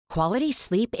Quality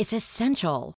sleep is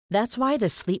essential. That's why the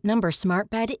Sleep Number Smart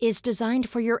Bed is designed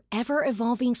for your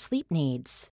ever-evolving sleep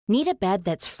needs. Need a bed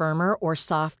that's firmer or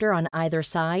softer on either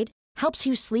side? Helps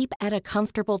you sleep at a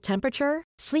comfortable temperature?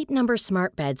 Sleep Number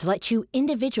Smart Beds let you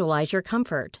individualize your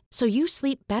comfort, so you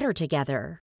sleep better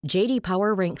together. J.D.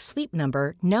 Power ranks Sleep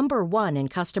Number number 1 in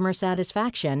customer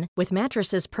satisfaction with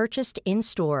mattresses purchased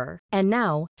in-store. And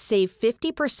now, save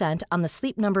 50% on the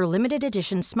Sleep Number Limited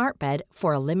Edition Smart Bed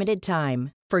for a limited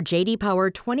time. For J.D. Power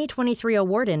 2023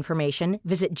 award information,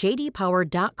 visit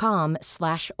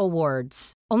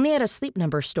jdpower.com/awards. Only at a Sleep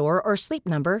Number store or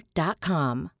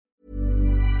sleepnumber.com.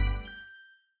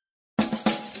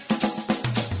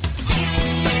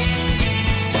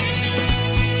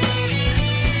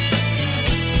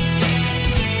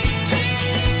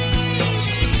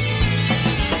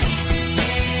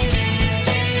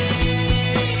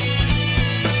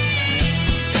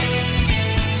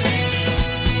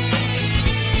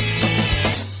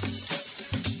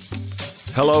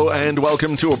 Hello and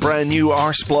welcome to a brand new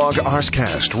Arsblog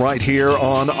Arscast right here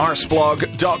on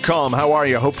arsblog.com. How are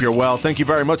you? Hope you're well. Thank you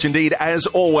very much indeed, as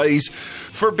always,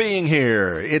 for being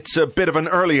here. It's a bit of an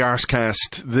early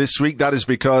Arscast this week. That is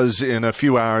because in a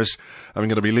few hours I'm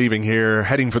going to be leaving here,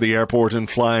 heading for the airport and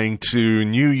flying to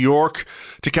New York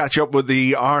to catch up with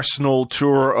the Arsenal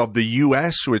tour of the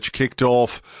US, which kicked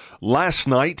off last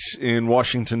night in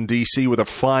Washington, D.C. with a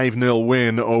 5-0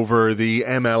 win over the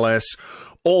MLS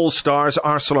All-Stars.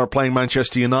 Arsenal are playing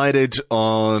Manchester United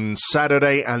on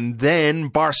Saturday and then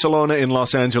Barcelona in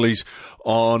Los Angeles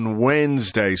on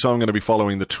Wednesday. So I'm going to be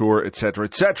following the tour, etc.,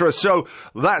 etc. So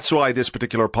that's why this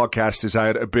particular podcast is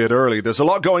out a bit early. There's a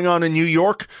lot going on in New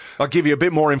York. I'll give you a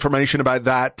bit more information about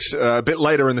that a bit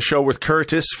later in the show with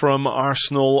Curtis from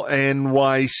Arsenal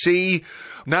NYC.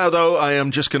 Now, though, I am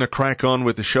just going to crack on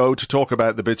with the show to talk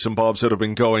about the bits and bobs that have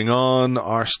been going on.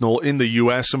 Arsenal in the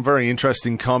US, some very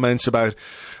interesting comments about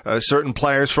certain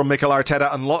players from Mikel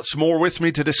Arteta and lots more. With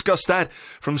me to discuss that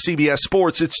from CBS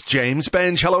Sports, it's James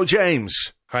Benge. Hello, James.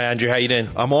 Hi, Andrew. How you doing?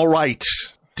 I'm all right.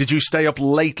 Did you stay up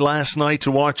late last night to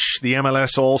watch the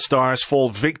MLS All-Stars fall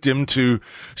victim to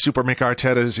Super Mikel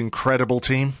Arteta's incredible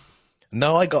team?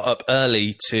 No, I got up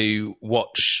early to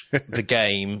watch the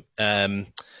game.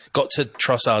 Got to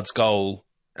Trossard's goal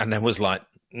and then was like,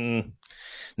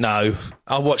 no,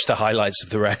 I'll watch the highlights of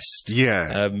the rest.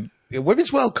 Yeah.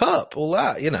 Women's World Cup, all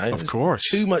that, you know. Of course.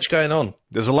 Too much going on.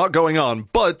 There's a lot going on,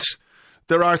 but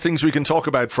there are things we can talk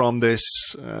about from this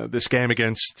game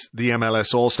against the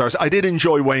MLS All-Stars. I did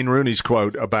enjoy Wayne Rooney's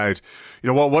quote about,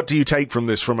 you know, what do you take from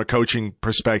this from a coaching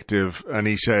perspective? And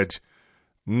he said,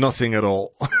 nothing at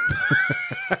all.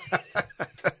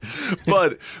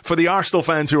 But for the Arsenal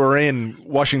fans who were in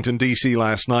Washington, D.C.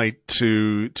 last night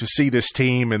to see this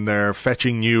team in their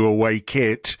fetching new away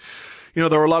kit, you know,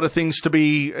 there were a lot of things to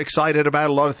be excited about,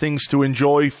 a lot of things to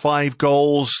enjoy. 5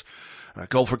 goals, a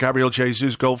goal for Gabriel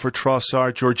Jesus, goal for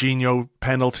Trossard, Jorginho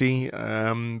penalty,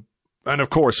 and of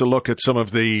course a look at some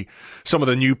of the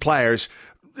new players.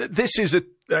 This is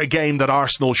a game that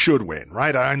Arsenal should win,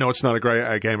 right? I know it's not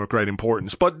a game of great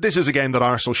importance, but this is a game that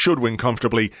Arsenal should win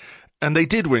comfortably. And they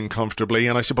did win comfortably,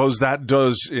 and I suppose that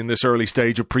does, in this early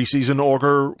stage of pre-season,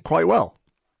 augur quite well.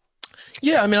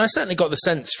 Yeah, I mean, I certainly got the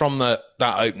sense from that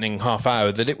opening half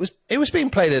hour that it was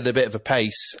being played at a bit of a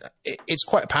pace. It's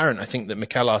quite apparent, I think, that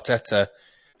Mikel Arteta,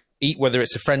 whether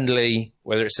it's a friendly,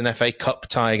 whether it's an FA Cup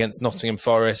tie against Nottingham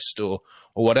Forest or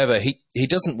whatever, he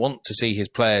doesn't want to see his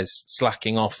players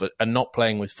slacking off and not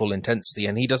playing with full intensity,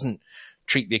 and he doesn't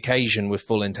treat the occasion with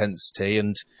full intensity.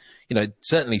 And, you know, it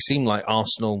certainly seemed like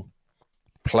Arsenal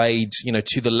played, you know,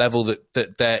 to the level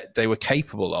that they were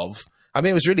capable of. I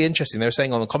mean, it was really interesting. They were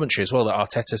saying on the commentary as well that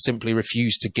Arteta simply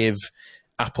refused to give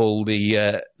Apple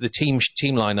the team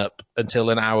lineup until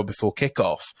an hour before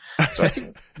kickoff. So I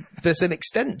think there's an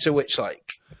extent to which, like,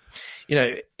 you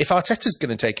know, if Arteta's going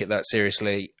to take it that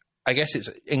seriously, I guess it's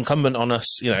incumbent on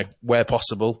us, you know, where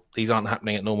possible, these aren't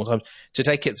happening at normal times, to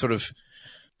take it sort of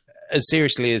as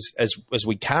seriously as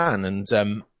we can. And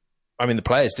I mean, the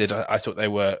players did. I thought they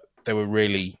were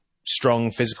really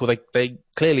strong, physical. They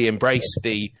clearly embraced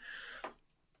the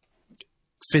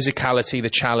physicality, the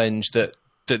challenge that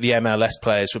the MLS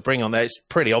players would bring on there. It's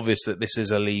pretty obvious that this is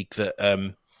a league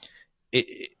that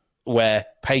where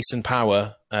pace and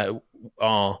power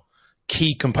are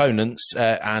key components,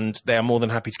 and they are more than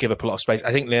happy to give up a lot of space.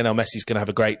 I think Lionel Messi's going to have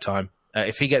a great time.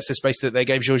 If he gets the space that they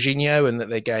gave Jorginho and that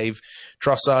they gave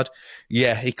Trossard,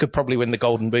 yeah, he could probably win the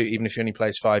Golden Boot even if he only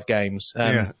plays 5 games.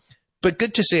 But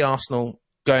good to see Arsenal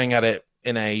going at it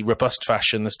in a robust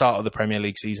fashion. The start of the Premier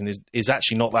League season is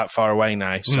actually not that far away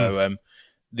now. So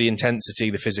the intensity,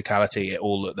 the physicality, it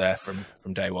all looked there from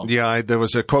day one. Yeah, there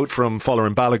was a quote from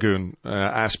Folarin Balogun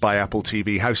asked by Apple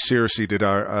TV, how seriously did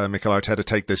Mikel Arteta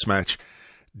take this match?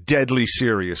 Deadly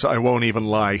serious. I won't even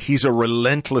lie. He's a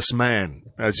relentless man,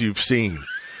 as you've seen.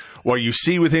 What you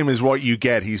see with him is what you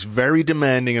get. He's very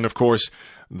demanding, and of course,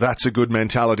 that's a good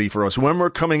mentality for us. When we're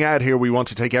coming out here, we want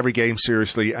to take every game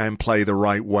seriously and play the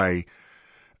right way.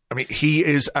 I mean, he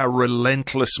is a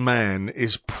relentless man,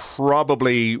 is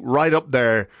probably right up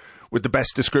there with the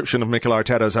best description of Mikel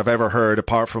Arteta as I've ever heard.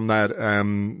 Apart from that,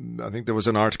 I think there was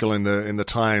an article in the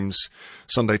Times,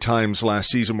 Sunday Times last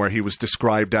season, where he was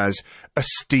described as a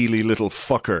steely little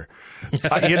fucker.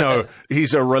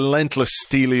 He's a relentless,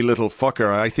 steely little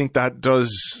fucker. I think that does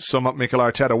sum up Mikel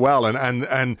Arteta well,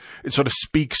 and it sort of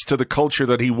speaks to the culture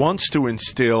that he wants to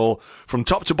instill from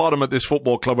top to bottom at this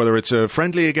football club, whether it's a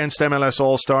friendly against MLS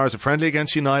All-Stars, a friendly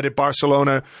against United,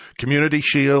 Barcelona, Community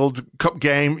Shield, Cup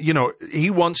game. He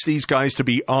wants these guys to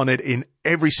be on it in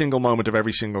every single moment of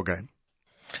every single game.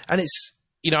 And it's,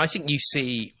 I think you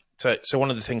see... So one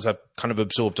of the things I've kind of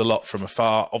absorbed a lot from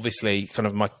afar, obviously kind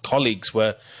of my colleagues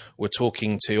were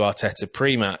talking to Arteta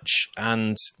pre-match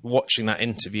and watching that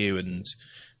interview and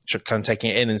kind of taking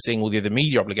it in and seeing all the other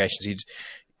media obligations.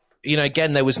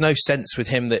 Again, there was no sense with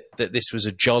him that this was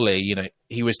a jolly,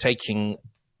 he was taking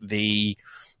the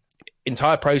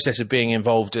entire process of being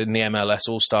involved in the MLS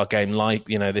All-Star game like,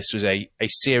 this was a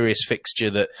serious fixture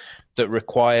that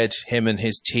required him and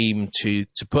his team to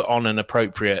put on an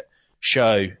appropriate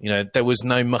show. There was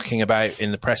no mucking about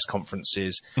in the press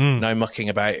conferences, no mucking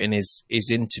about in his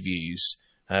interviews.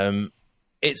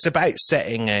 It's about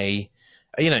setting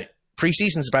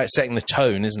pre-season's about setting the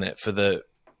tone, isn't it, for the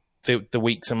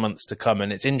weeks and months to come.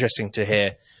 And it's interesting to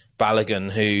hear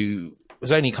Balogun, who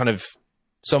was only kind of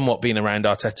somewhat been around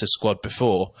Arteta's squad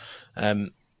before,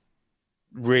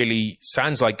 really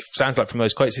sounds like from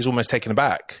those quotes he's almost taken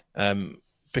aback,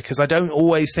 because I don't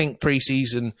always think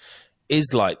pre-season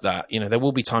is like that. There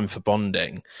will be time for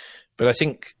bonding, but I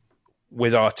think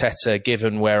with Arteta,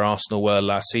 given where Arsenal were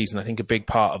last season, I think a big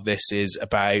part of this is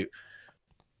about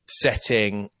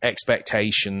setting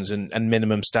expectations and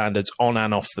minimum standards on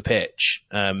and off the pitch.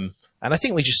 And I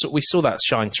think we saw that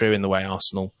shine through in the way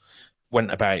Arsenal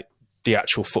went about the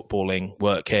actual footballing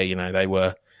work here. They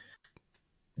were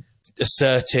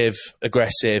assertive,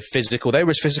 aggressive, physical. They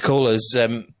were as physical as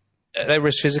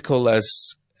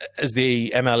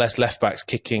the MLS left-backs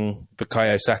kicking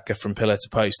Bukayo Saka from pillar to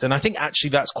post. And I think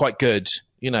actually that's quite good.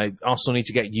 Arsenal need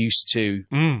to get used to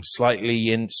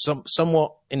slightly in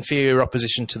somewhat inferior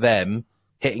opposition to them,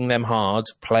 hitting them hard,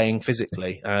 playing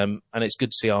physically. And it's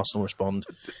good to see Arsenal respond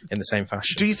in the same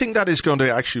fashion. Do you think that is going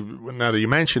to actually, now that you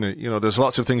mention it, there's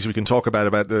lots of things we can talk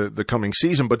about the coming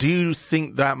season, but do you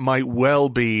think that might well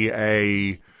be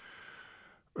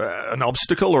an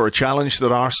obstacle or a challenge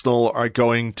that Arsenal are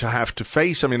going to have to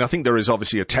face? I mean, I think there is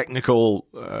obviously a technical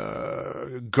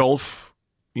gulf,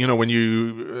 when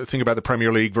you think about the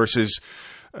Premier League versus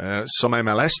some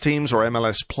MLS teams or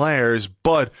MLS players,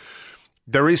 but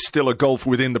there is still a gulf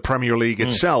within the Premier League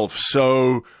itself.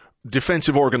 So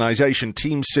defensive organisation,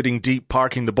 teams sitting deep,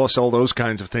 parking the bus, all those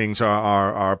kinds of things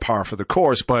are par for the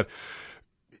course. But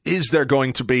is there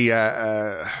going to be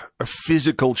a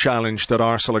physical challenge that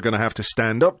Arsenal are going to have to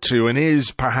stand up to? And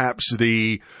is perhaps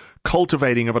the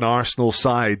cultivating of an Arsenal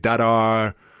side that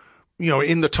are,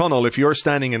 in the tunnel, if you're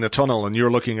standing in the tunnel and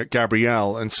you're looking at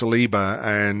Gabriel and Saliba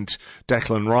and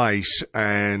Declan Rice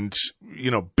and,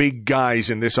 big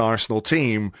guys in this Arsenal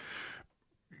team,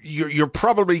 you're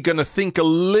probably going to think a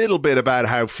little bit about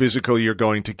how physical you're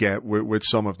going to get with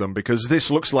some of them, because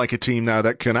this looks like a team now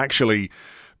that can actually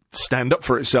stand up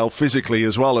for itself physically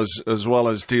as well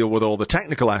as deal with all the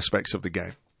technical aspects of the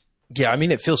game. Yeah, I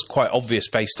mean, it feels quite obvious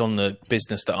based on the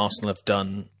business that Arsenal have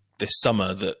done this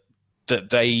summer that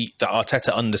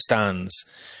Arteta understands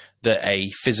that a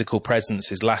physical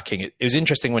presence is lacking. It was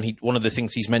interesting when one of the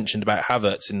things he's mentioned about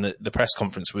Havertz in the press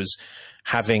conference was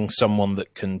having someone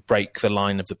that can break the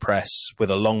line of the press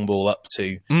with a long ball up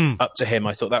to him.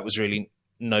 I thought that was really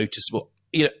noticeable.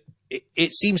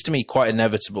 It seems to me quite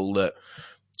inevitable that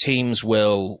teams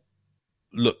will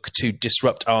look to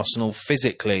disrupt Arsenal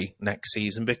physically next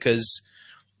season, because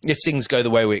if things go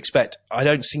the way we expect, I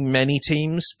don't see many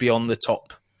teams beyond the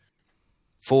top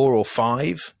 4 or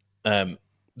 5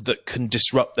 that can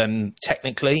disrupt them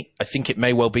technically. I think it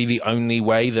may well be the only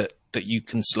way that you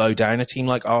can slow down a team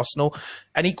like Arsenal.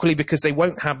 And equally, because they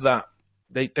won't have that,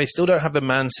 they still don't have the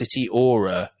Man City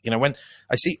aura.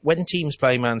 When teams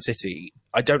play Man City,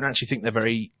 I don't actually think they're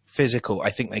very physical.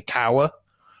 I think they cower.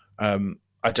 I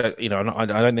don't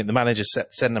think the managers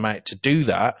send them out to do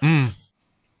that.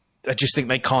 I just think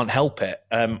they can't help it.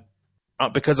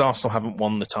 Because Arsenal haven't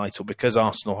won the title, because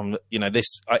Arsenal,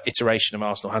 this iteration of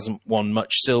Arsenal hasn't won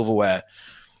much silverware,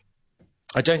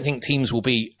 I don't think teams will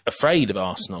be afraid of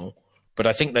Arsenal, but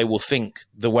I think they will think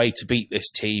the way to beat this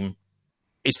team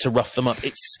is to rough them up.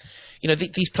 It's,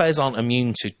 these players aren't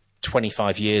immune to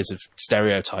 25 years of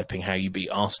stereotyping how you beat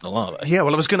Arsenal, are they? Yeah,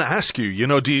 well, I was going to ask you,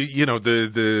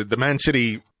 the Man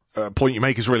City point you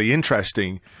make is really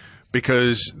interesting,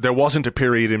 because there wasn't a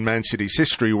period in Man City's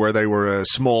history where they were a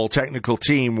small technical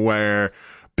team where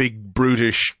big,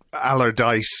 brutish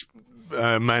Allardyce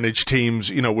managed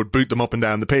teams, would boot them up and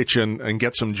down the pitch and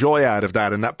get some joy out of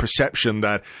that. And that perception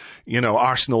that,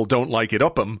 Arsenal don't like it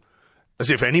up them, as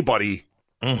if anybody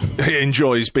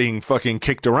enjoys being fucking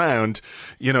kicked around,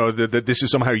 that this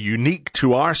is somehow unique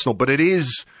to Arsenal. But it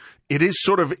is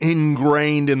sort of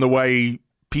ingrained in the way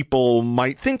people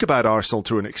might think about Arsenal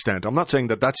to an extent. I'm not saying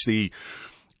that that's the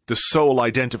sole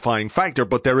identifying factor,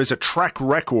 but there is a track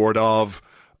record of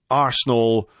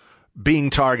Arsenal being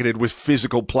targeted with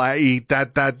physical play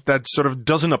that sort of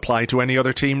doesn't apply to any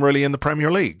other team really in the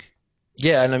Premier League.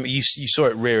 Yeah, and you saw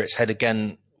it rear its head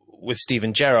again with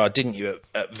Steven Gerrard, didn't you,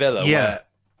 at Villa? Yeah. Where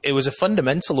it was a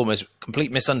fundamental, almost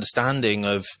complete misunderstanding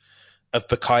of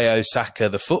Bukayo Saka,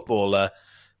 the footballer,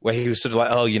 where he was sort of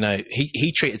like,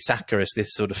 he treated Saka as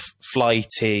this sort of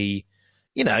flighty,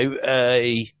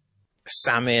 a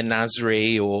Samir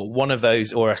Nasri or one of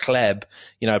those, or a Kleb,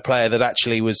 a player that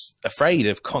actually was afraid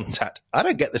of contact. I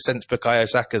don't get the sense Bukayo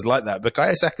Saka's like that.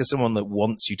 Bukayo Saka's someone that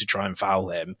wants you to try and foul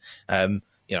him.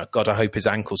 God, I hope his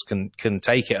ankles can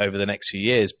take it over the next few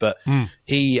years. But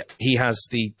he has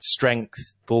the strength,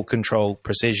 ball control,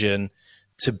 precision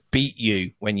to beat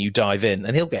you when you dive in.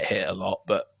 And he'll get hit a lot,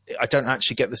 but I don't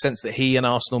actually get the sense that he and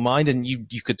Arsenal mind. And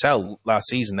you could tell last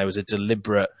season there was a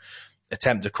deliberate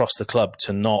attempt across the club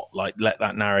to not let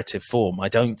that narrative form. I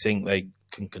don't think they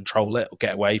can control it or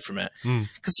get away from it.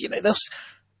 Because,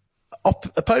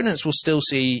 opponents will still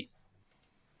see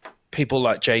people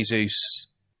like Jesus,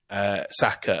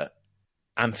 Saka,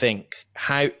 and think,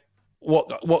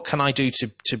 what can I do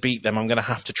to beat them? I'm going to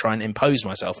have to try and impose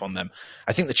myself on them.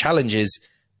 I think the challenge is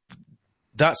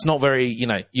that's not very,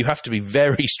 you have to be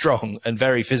very strong and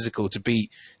very physical to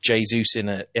beat Jesus in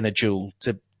a duel,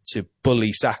 to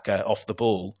bully Saka off the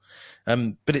ball.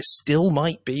 But it still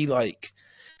might be I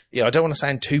don't want to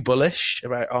sound too bullish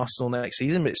about Arsenal next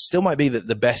season, but it still might be that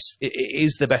it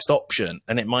is the best option,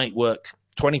 and it might work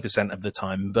 20% of the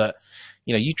time. But,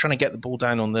 you trying to get the ball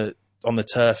down on the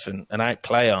turf and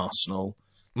outplay Arsenal.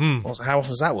 How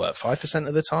often does that work? 5%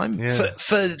 of the time? Yeah.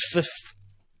 For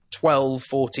 12,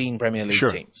 14 Premier League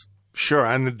teams. Sure,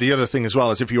 and the other thing as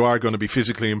well is if you are going to be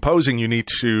physically imposing, you need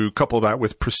to couple that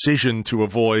with precision to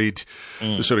avoid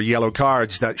the sort of yellow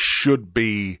cards that should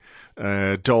be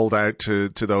doled out to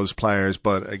those players.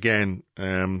 But again,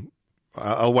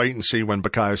 I'll wait and see when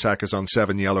Bukayo Saka's on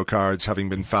 7 yellow cards, having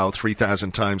been fouled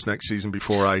 3,000 times next season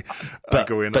before I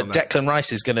go in on that. But Declan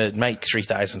Rice is going to make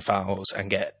 3,000 fouls and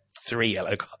get 3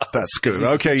 yellow cards. That's good.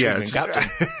 Okay, yeah.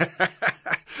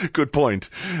 Good point.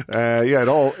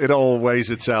 It all weighs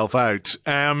itself out.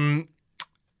 I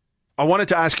wanted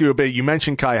to ask you a bit. You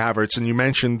mentioned Kai Havertz, and you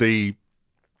mentioned the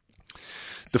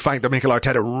fact that Mikel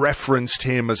Arteta referenced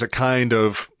him as a kind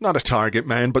of, not a target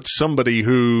man, but somebody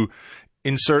who,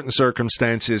 in certain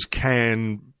circumstances,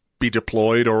 can be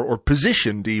deployed or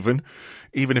positioned even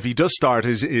if he does start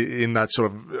in that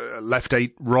sort of left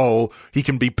 8 role, he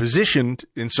can be positioned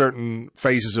in certain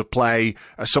phases of play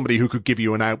as somebody who could give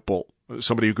you an out ball,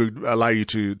 somebody who could allow you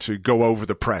to go over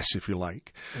the press, if you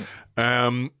like.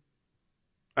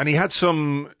 And he had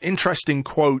some interesting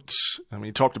quotes. I mean,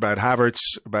 he talked about Havertz,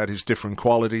 about his different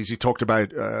qualities. He talked about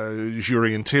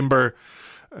Jurrien Timber,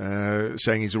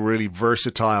 saying he's a really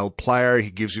versatile player.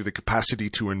 He gives you the capacity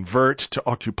to invert, to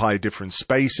occupy different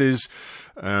spaces.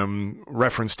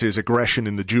 Referenced his aggression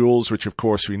in the duels, which of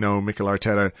course we know Mikel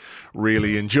Arteta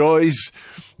really enjoys.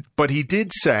 But he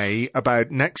did say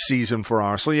about next season for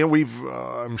Arsenal, we've,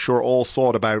 I'm sure, all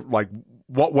thought about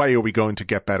what way are we going to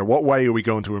get better? What way are we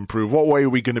going to improve? What way are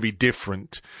we going to be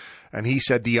different? And he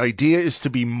said the idea is to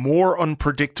be more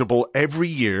unpredictable every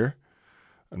year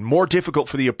and more difficult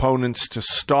for the opponents to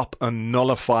stop and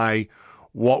nullify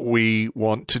what we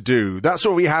want to do. That's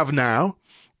what we have now,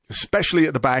 especially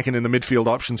at the back and in the midfield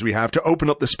options we have to open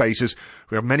up the spaces.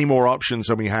 We have many more options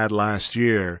than we had last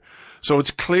year. So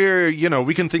it's clear,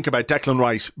 we can think about Declan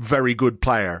Rice, very good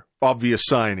player, obvious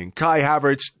signing. Kai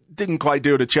Havertz didn't quite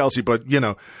do it at Chelsea, but,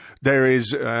 there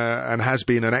is and has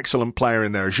been an excellent player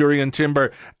in there. Jurrien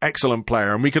Timber, excellent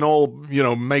player. And we can all,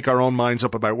 make our own minds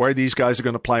up about where these guys are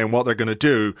going to play and what they're going to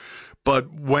do.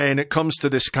 But when it comes to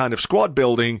this kind of squad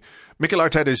building, Mikel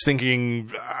Arteta is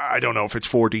thinking, I don't know if it's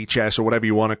 4D chess or whatever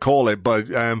you want to call it, but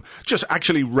just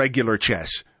actually regular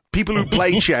chess. People who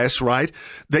play chess, right,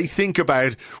 they think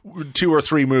about 2 or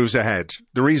 3 moves ahead.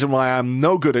 The reason why I'm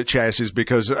no good at chess is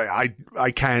because I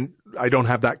don't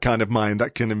have that kind of mind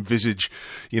that can envisage,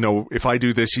 if I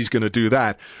do this, he's going to do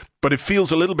that. But it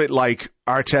feels a little bit like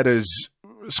Arteta's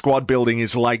squad building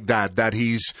is like that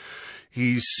he's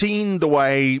seen the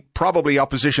way probably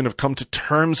opposition have come to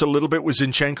terms a little bit with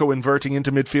Zinchenko inverting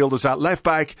into midfield as that left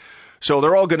back. So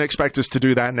they're all going to expect us to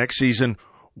do that next season.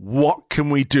 What can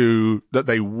we do that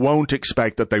they won't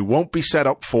expect, that they won't be set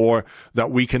up for,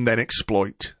 that we can then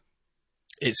exploit?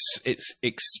 It's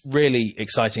really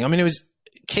exciting. I mean, it was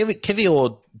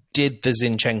Kivior did the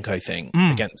Zinchenko thing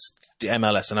against the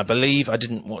MLS, and I believe, I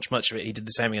didn't watch much of it, he did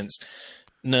the same against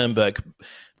Nuremberg.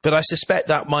 But I suspect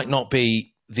that might not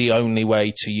be the only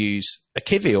way to use a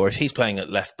Kivior if he's playing at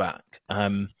left back.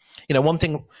 One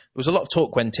thing, there was a lot of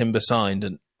talk when Timber signed,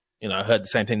 and I heard the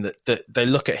same thing, that they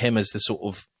look at him as the sort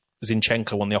of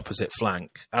Zinchenko on the opposite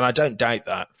flank. And I don't doubt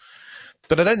that.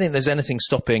 But I don't think there's anything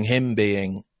stopping him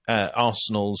being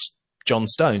Arsenal's John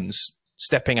Stones,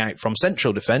 stepping out from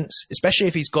central defence, especially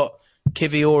if he's got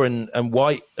Kivior and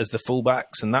White as the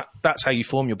fullbacks. And that's how you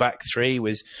form your back three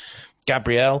with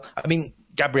Gabriel. I mean,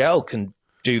 Gabriel can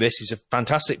do this. He's a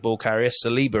fantastic ball carrier.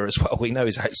 Saliba as well, we know,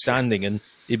 is outstanding. And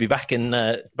he'd be back in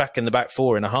the back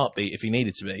four in a heartbeat if he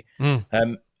needed to be.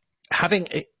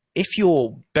 If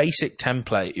your basic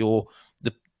template,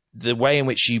 the way in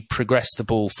which you progress the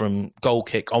ball from goal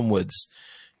kick onwards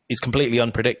is completely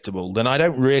unpredictable, then I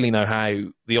don't really know how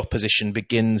the opposition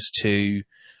begins to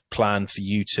plan for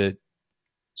you to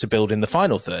build in the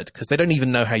final third, because they don't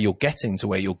even know how you're getting to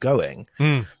where you're going.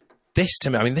 This to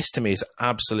me is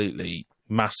absolutely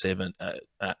massive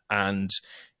and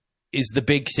is the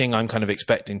big thing I'm kind of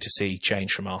expecting to see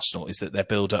change from Arsenal, is that their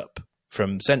build up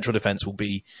from central defence will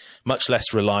be much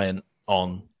less reliant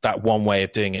on that one way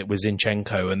of doing it with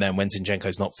Zinchenko, and then when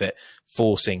Zinchenko's not fit,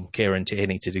 forcing Kieran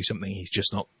Tierney to do something he's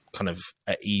just not kind of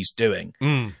at ease doing.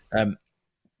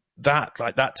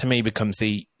 That to me becomes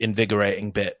the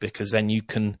invigorating bit, because then you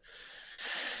can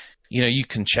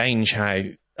change how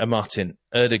a Martin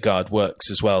Ødegaard works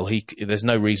as well. There's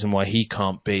no reason why he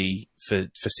can't be for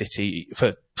City,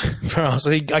 for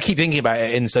Arsenal. I keep thinking about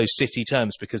it in those City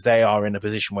terms, because they are in a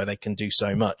position where they can do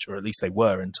so much, or at least they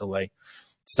were until they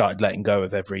started letting go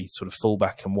of every sort of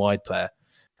fullback and wide player.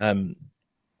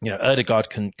 Ødegaard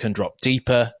can drop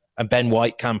deeper, and Ben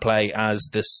White can play as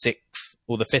the 6th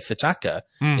or the 5th attacker.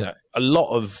 A lot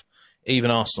of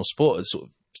even Arsenal supporters sort of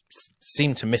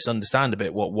seem to misunderstand a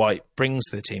bit what White brings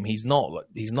to the team. He's not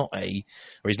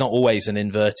always an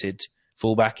inverted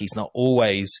fullback. He's not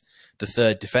always the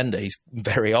third defender. He's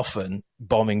very often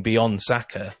bombing beyond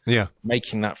Saka,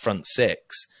 making that front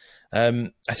six.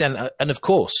 And of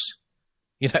course,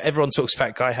 everyone talks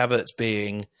about Kai Havertz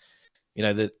being,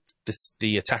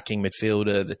 the attacking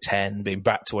midfielder, the 10, being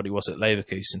back to what he was at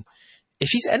Leverkusen. If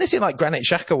he's anything like Granit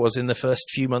Xhaka was in the first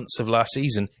few months of last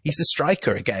season, he's the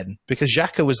striker again, because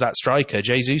Xhaka was that striker.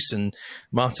 Jesus and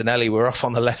Martinelli were off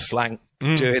on the left flank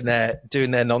doing their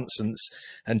nonsense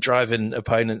and driving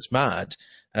opponents mad.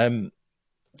 I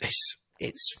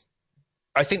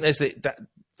think there's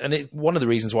one of the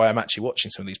reasons why I'm actually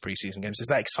watching some of these preseason games is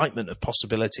that excitement of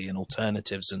possibility and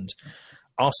alternatives. And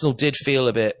Arsenal did feel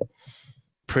a bit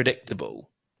predictable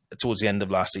towards the end of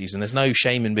last season. There's no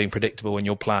shame in being predictable when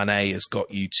your plan A has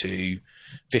got you to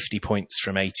 50 points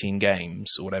from 18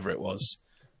 games or whatever it was.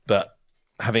 But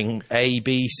having A,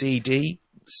 B, C, D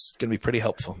is going to be pretty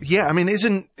helpful. Yeah, I mean,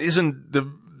 isn't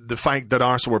the fact that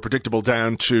Arsenal were predictable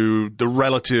down to the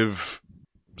relative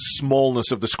smallness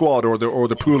of the squad or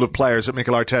the pool of players that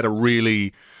Mikel Arteta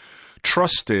really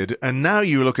trusted? And now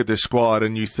you look at this squad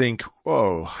and you think,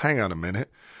 whoa, hang on a minute.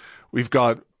 We've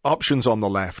got options on the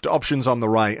left, options on the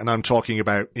right, and I'm talking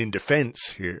about in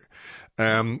defence here.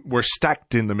 We're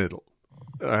stacked in the middle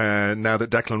now that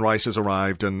Declan Rice has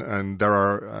arrived, and there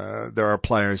are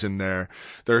players in there.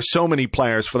 There are so many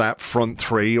players for that front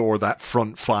three or that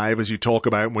front five, as you talk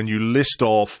about when you list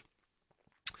off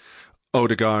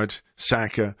Ødegaard,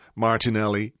 Saka,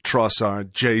 Martinelli,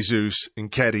 Trossard, Jesus,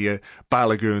 Nketiah,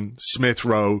 Balogun, Smith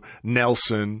Rowe,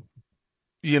 Nelson.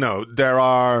 There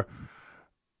are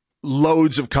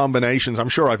loads of combinations. I'm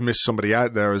sure I've missed somebody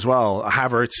out there as well.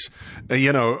 Havertz,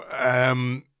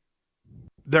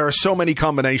 there are so many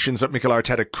combinations that Mikel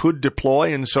Arteta could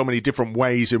deploy and so many different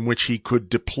ways in which he could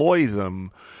deploy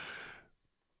them.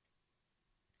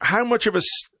 How much of a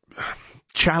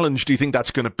challenge do you think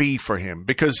that's going to be for him?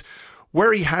 Because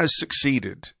where he has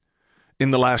succeeded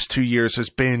in the last 2 years has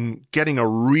been getting a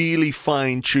really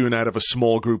fine tune out of a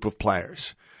small group of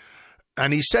players.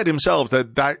 And he said himself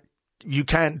that you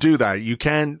can't do that. You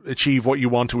can't achieve what you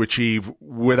want to achieve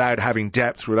without having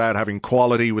depth, without having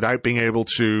quality, without being able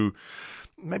to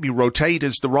maybe rotate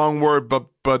is the wrong word,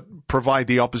 but provide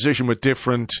the opposition with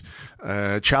different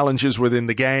challenges within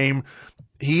the game.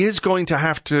 He is going to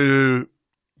have to,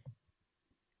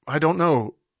 I don't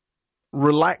know,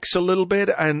 relax a little bit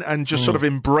and just sort of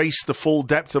embrace the full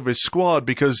depth of his squad,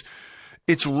 because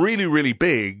it's really, really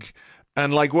big.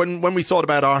 And like when we thought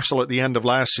about Arsenal at the end of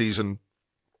last season,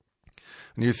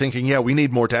 and you're thinking, yeah, we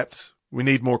need more depth, we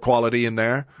need more quality in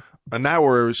there. And now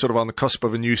we're sort of on the cusp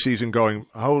of a new season going,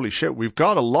 holy shit, we've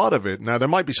got a lot of it. Now, there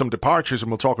might be some departures, and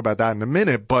we'll talk about that in a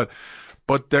minute, but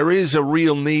there is a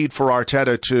real need for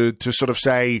Arteta to sort of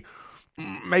say,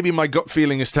 maybe my gut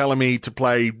feeling is telling me to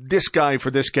play this guy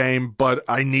for this game, but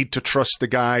I need to trust the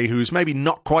guy who's maybe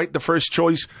not quite the first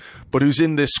choice, but who's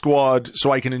in this squad,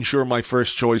 so I can ensure my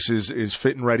first choice is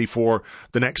fit and ready for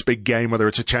the next big game, whether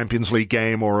it's a Champions League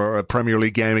game or a Premier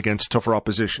League game against tougher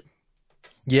opposition.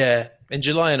 Yeah. In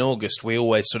July and August, we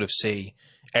always sort of see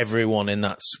everyone in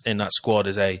that squad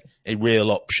as a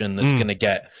real option that's going to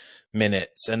get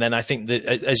minutes. And then I think that,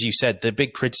 as you said, the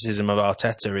big criticism of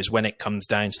Arteta is when it comes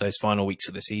down to those final weeks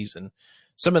of the season.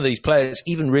 Some of these players,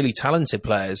 even really talented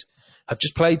players, have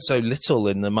just played so little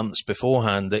in the months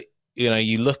beforehand that,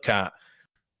 you looked at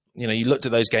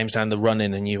those games down the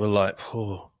run-in and you were like,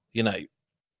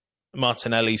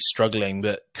 Martinelli's struggling,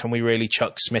 but can we really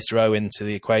chuck Smith Rowe into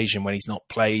the equation when he's not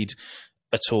played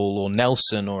at all, or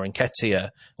Nelson or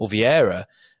Nketiah or Vieira?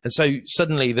 And so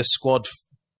suddenly the squad,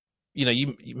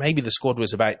 maybe the squad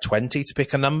was about 20 to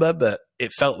pick a number, but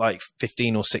it felt like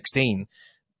 15 or 16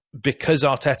 because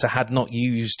Arteta had not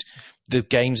used the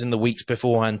games in the weeks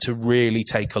beforehand to really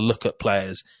take a look at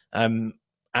players. And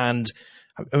I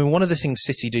mean, one of the things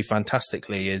City do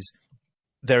fantastically is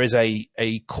there is a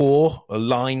core, a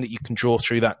line that you can draw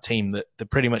through that team that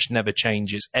pretty much never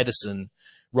changes. Ederson,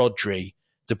 Rodri,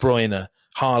 De Bruyne,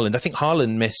 Haaland. I think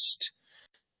Haaland missed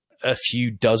a few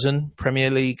dozen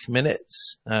Premier League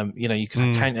minutes. You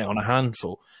can count it on a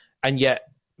handful. And yet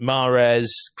Mahrez,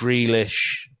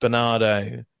 Grealish,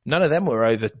 Bernardo, none of them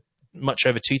were much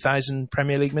over 2,000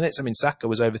 Premier League minutes. I mean, Saka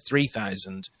was over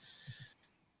 3,000.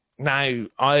 Now,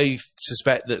 I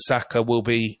suspect that Saka will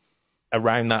be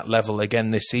around that level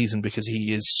again this season because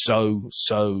he is so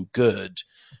good.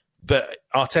 But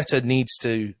Arteta needs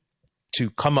to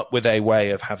come up with a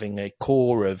way of having a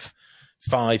core of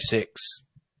 5-6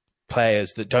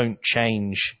 players that don't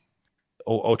change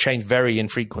or change very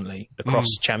infrequently across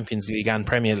Champions League and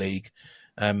Premier League,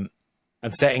 and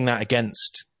setting that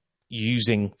against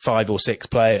using 5 or 6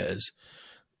 players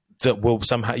that will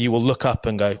somehow, you will look up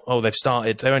and go, oh, they've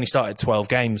only started 12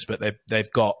 games, but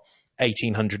they've got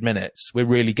 1,800 minutes. We're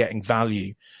really getting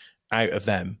value out of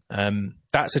them.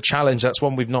 That's a challenge. That's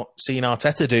one we've not seen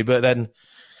Arteta do, but then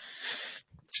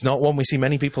it's not one we see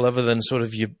many people other than sort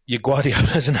of your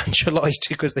Guardiolas and Ancelotti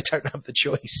because they don't have the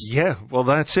choice. Yeah, well,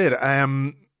 that's it.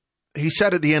 He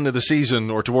said at the end of the season,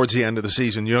 or towards the end of the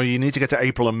season, you need to get to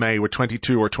April and May with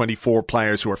 22 or 24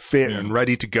 players who are fit and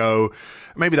ready to go.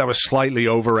 Maybe that was slightly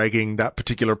over-egging that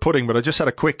particular pudding, but I just had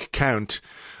a quick count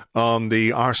on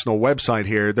the Arsenal website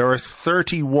here. There are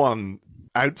 31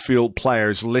 outfield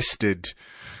players listed,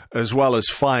 as well as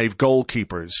 5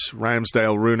 goalkeepers: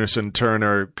 Ramsdale, Runarsson,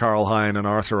 Turner, Karl Hein, and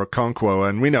Arthur Okonkwo.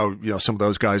 And we know, some of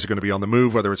those guys are going to be on the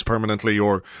move, whether it's permanently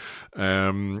or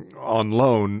on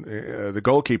loan, the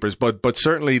goalkeepers. But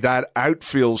certainly that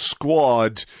outfield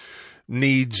squad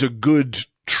needs a good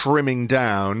trimming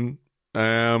down,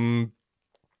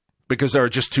 because there are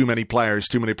just too many players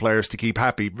to keep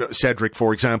happy. Cedric,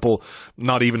 for example,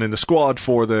 not even in the squad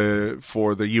for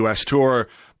the US tour,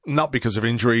 not because of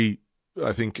injury.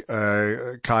 I think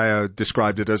Kaya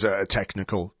described it as a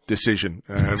technical decision,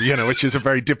 which is a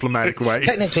very diplomatic way.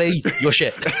 Technically, you're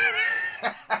shit.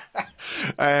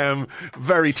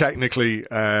 Very technically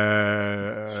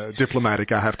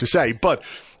diplomatic, I have to say. But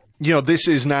this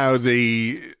is now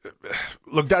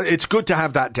it's good to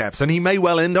have that depth, and he may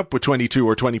well end up with 22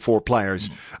 or 24 players,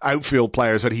 outfield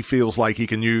players that he feels like he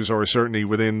can use, or certainly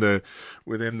within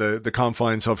the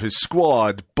confines of his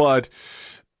squad. But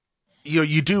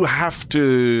you do have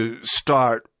to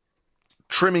start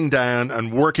trimming down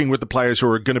and working with the players who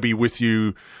are going to be with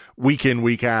you week in,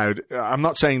 week out. I'm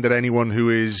not saying that anyone who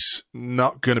is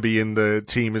not going to be in the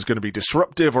team is going to be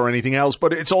disruptive or anything else,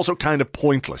 but it's also kind of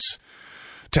pointless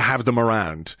to have them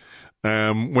around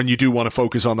when you do want to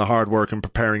focus on the hard work and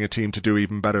preparing a team to do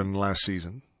even better than last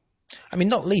season. I mean,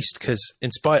 not least because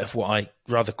in spite of what I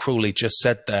rather cruelly just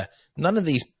said there, none of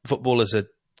these footballers are,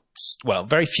 well,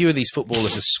 very few of these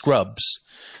footballers are scrubs.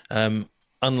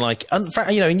 Unlike,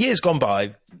 in years gone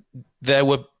by, there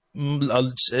was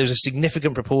a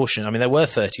significant proportion. I mean, there were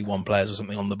 31 players or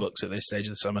something on the books at this stage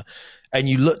of the summer. And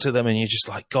you looked at them and you're just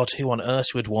like, God, who on earth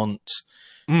would want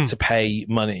to pay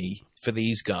money for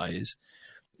these guys?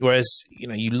 Whereas,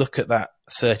 you look at that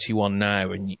 31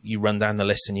 now and you run down the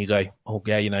list and you go, oh,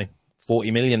 yeah,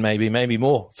 40 million maybe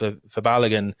more for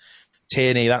Balogun.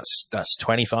 Tierney, that's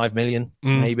 25 million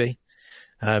maybe.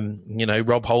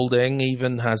 Rob Holding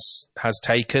even has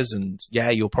takers, and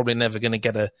you're probably never going to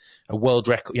get a world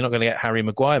record. You're not going to get Harry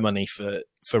Maguire money for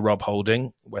Rob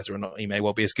Holding, whether or not he may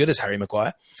well be as good as Harry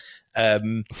Maguire.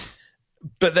 But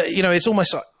it's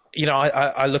almost like,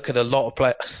 I look at a lot of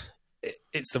players.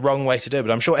 It's the wrong way to do it,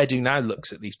 but I'm sure Edu now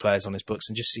looks at these players on his books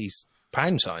and just sees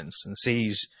pound signs and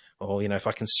sees, if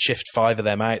I can shift 5 of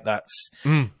them out, that's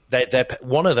they're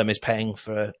one of them is paying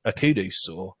for a Kudus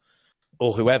or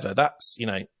whoever. That's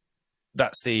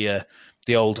that's the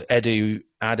old Edu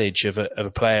adage of a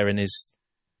player in his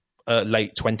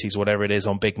late 20s, whatever it is,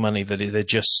 on big money,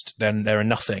 that they're a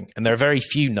nothing, and there are very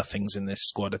few nothings in this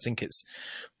squad. I think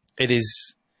it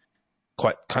is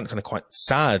quite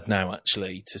sad now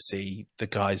actually to see the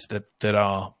guys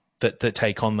that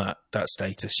take on that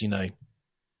status.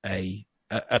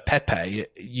 A Pepe,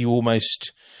 you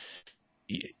almost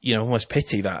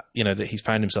pity that that he's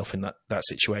found himself in that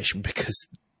situation, because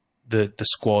the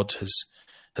squad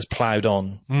has ploughed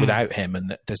on without him,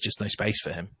 and there's just no space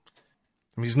for him.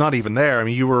 I mean, he's not even there. I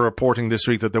mean, you were reporting this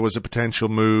week that there was a potential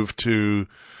move to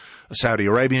a Saudi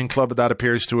Arabian club, but that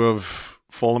appears to have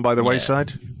fallen by the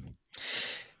wayside.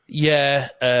 Yeah,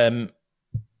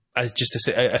 just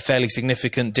a fairly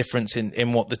significant difference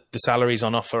in what the salaries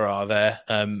on offer are there.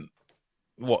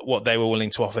 What they were willing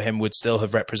to offer him would still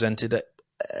have represented a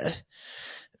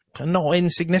not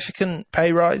insignificant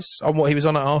pay rise on what he was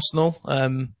on at Arsenal.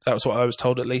 That was what I was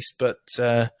told, at least. But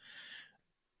that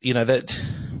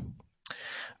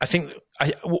I think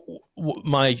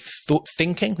my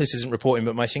thinking, this isn't reporting,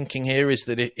 but my thinking here is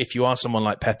that if you are someone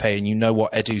like Pepe and you know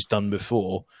what Edu's done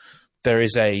before, there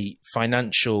is a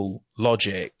financial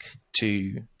logic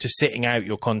to sitting out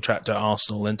your contract at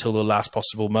Arsenal until the last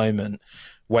possible moment,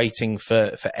 waiting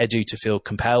for Edu to feel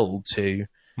compelled to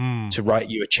write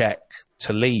you a check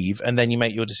to leave, and then you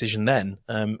make your decision then.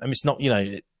 It's not,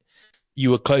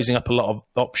 you were closing up a lot of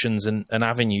options and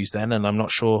avenues then, and I'm not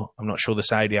sure the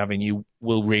Saudi avenue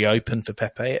will reopen for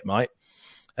Pepe. It might,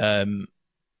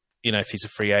 if he's a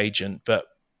free agent, but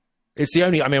it's the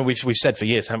only. I mean, we've said for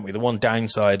years, haven't we? The one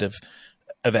downside of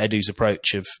Edu's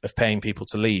approach of paying people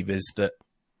to leave is that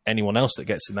anyone else that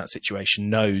gets in that situation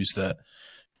knows that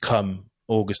come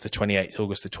August the 28th,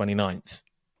 August the 29th,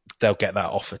 they'll get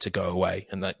that offer to go away,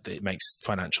 and that it makes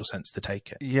financial sense to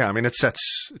take it. Yeah, I mean, it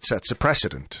sets a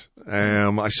precedent.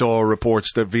 I saw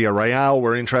reports that Villarreal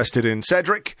were interested in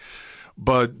Cedric,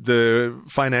 but the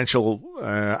financial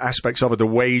aspects of it, the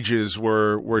wages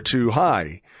were too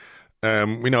high.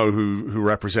 We know who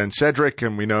represents Cedric,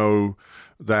 and we know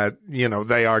that,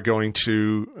 they are going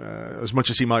to, as much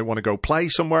as he might want to go play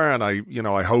somewhere, and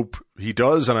I hope he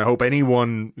does, and I hope any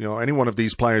one of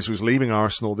these players who's leaving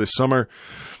Arsenal this summer,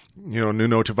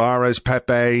 Nuno Tavares,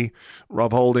 Pepe,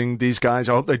 Rob Holding, these guys,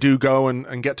 I hope they do go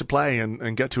and get to play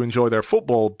and get to enjoy their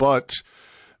football. But,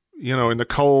 in the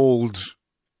cold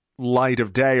light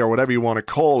of day, or whatever you want to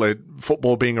call it,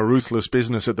 football being a ruthless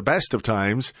business at the best of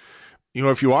times,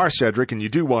 if you are Cedric and you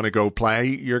do want to go play,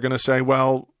 you're going to say,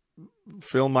 well,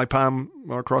 fill my palm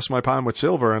or cross my palm with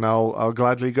silver, and I'll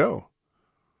gladly go.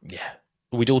 Yeah.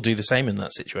 We'd all do the same in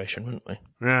that situation, wouldn't we?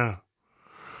 Yeah.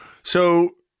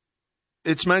 So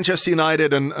it's Manchester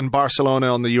United and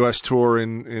Barcelona on the US tour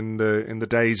in the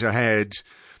days ahead.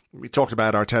 We talked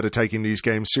about Arteta taking these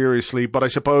games seriously, but I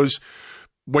suppose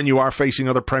when you are facing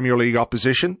other Premier League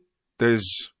opposition,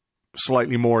 there's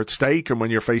slightly more at stake. And when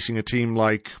you're facing a team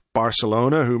like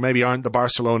Barcelona, who maybe aren't the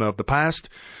Barcelona of the past,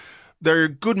 they're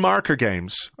good marker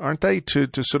games, aren't they? To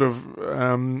sort of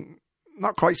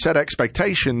not quite set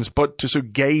expectations, but to sort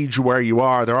of gauge where you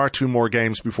are. There are 2 more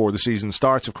games before the season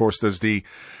starts. Of course, there's the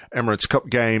Emirates Cup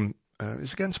game. Is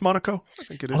it against Monaco? I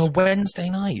think it is. On a Wednesday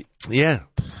night. Yeah.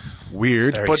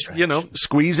 Weird, very but strange.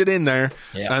 Squeeze it in there.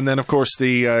 Yeah. And then, of course,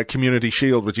 the Community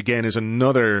Shield, which again is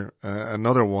another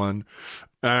one.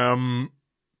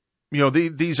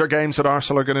 these are games that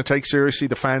Arsenal are going to take seriously.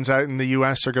 The fans out in the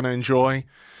US are going to enjoy.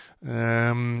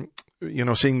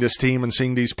 Seeing this team and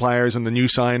seeing these players and the new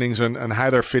signings and how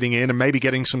they're fitting in, and maybe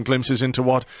getting some glimpses into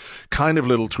what kind of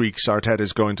little tweaks Arteta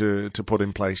is going to put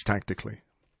in place tactically.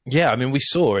 Yeah, I mean, we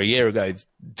saw a year ago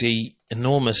the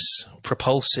enormous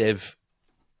propulsive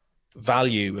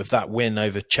value of that win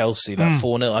over Chelsea, that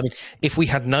 4-0. I mean, if we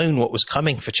had known what was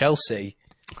coming for Chelsea,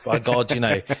 by God,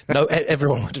 no,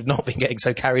 everyone would have not been getting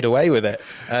so carried away with it.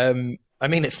 I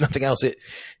mean, if nothing else, it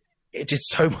did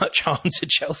so much harm to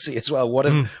Chelsea as well.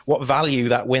 What value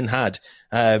that win had.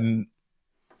 It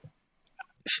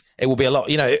will be a lot.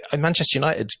 Manchester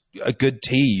United, a good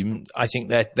team. I think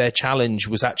their challenge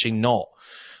was actually not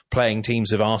playing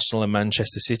teams of Arsenal and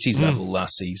Manchester City's level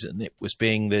last season. It was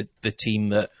being the team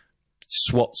that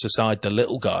swats aside the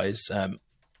little guys.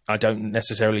 I don't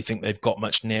necessarily think they've got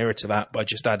much nearer to that by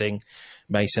just adding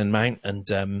Mason Mount and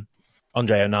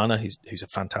Andre Onana, who's a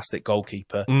fantastic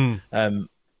goalkeeper.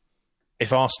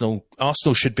 If Arsenal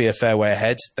should be a fair way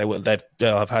ahead. They'll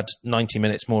have had 90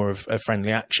 minutes more of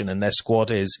friendly action, and their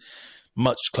squad is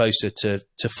much closer to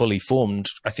fully formed.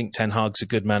 I think Ten Hag's a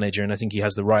good manager, and I think he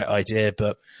has the right idea,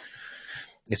 but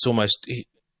it's almost,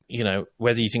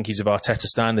 whether you think he's of Arteta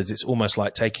standards, it's almost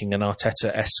like taking an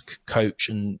Arteta-esque coach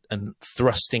and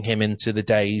thrusting him into the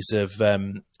days of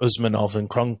Usmanov and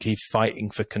Kroenke fighting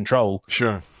for control.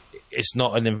 Sure. It's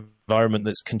not an environment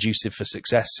that's conducive for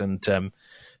success, and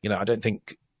I don't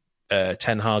think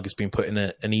Ten Hag has been put in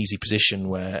an easy position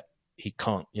where he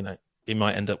can't, he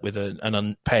might end up with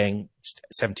paying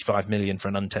 75 million for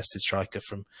an untested striker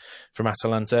from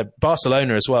Atalanta.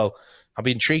 Barcelona as well. I'll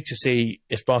be intrigued to see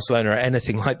if Barcelona are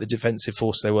anything like the defensive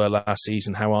force they were last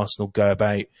season, how Arsenal go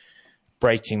about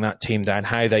breaking that team down,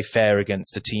 how they fare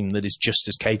against a team that is just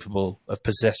as capable of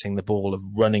possessing the ball, of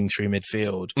running through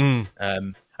midfield.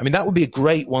 I mean, that would be a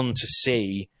great one to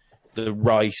see, the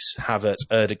Rice, Havertz,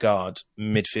 Ødegaard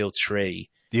midfield three.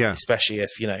 Yeah. Especially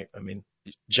if,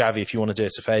 Xavi, if you want to do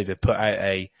us a favour, put out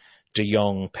a De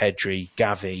Jong, Pedri,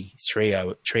 Gavi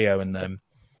trio, and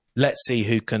let's see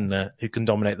who can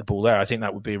dominate the ball there. I think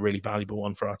that would be a really valuable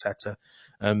one for Arteta.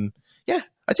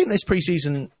 I think this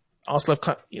pre-season, Arsenal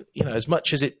have, as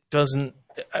much as it doesn't,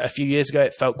 a few years ago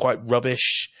it felt quite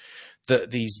rubbish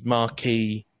that these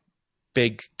marquee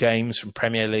big games from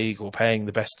Premier League or paying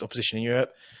the best opposition in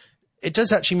Europe, it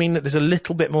does actually mean that there's a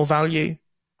little bit more value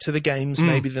to the games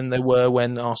maybe than there were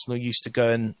when Arsenal used to go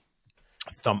and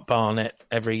thump Barnet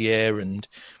every year and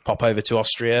pop over to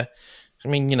Austria. I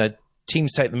mean,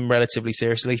 teams take them relatively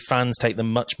seriously. Fans take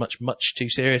them much, much, much too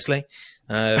seriously.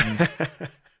 Have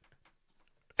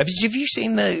you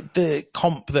seen the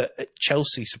comp that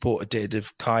Chelsea supporter did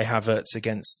of Kai Havertz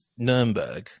against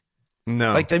Nuremberg?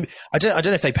 No. I don't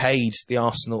know if they paid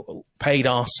Arsenal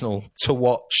to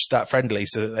watch that friendly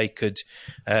so that they could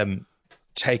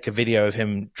take a video of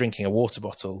him drinking a water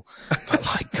bottle.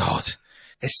 But God,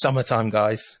 it's summertime,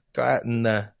 guys. Go out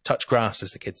and touch grass,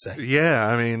 as the kids say. Yeah,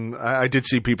 I mean, I did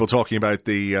see people talking about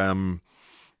the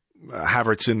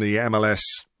Havertz in the MLS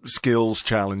Skills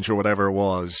Challenge or whatever it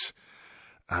was.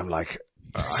 I'm like,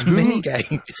 it's a mini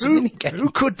game. It's a mini game.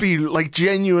 Who could be,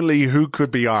 genuinely, who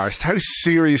could be arsed? How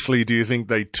seriously do you think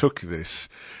they took this?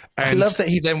 And I love that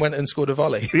he then went and scored a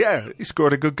volley. Yeah, he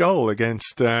scored a good goal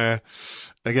against the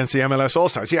MLS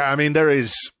All-Stars. Yeah, I mean, there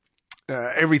is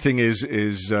everything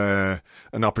is an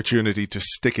opportunity to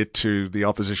stick it to the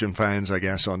opposition fans, I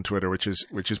guess, on Twitter, which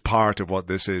is part of what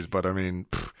this is. But I mean,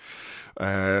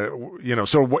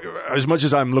 as much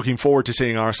as I'm looking forward to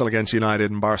seeing Arsenal against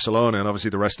United and Barcelona, and obviously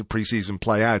the rest of pre-season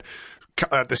play out,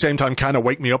 at the same time, kind of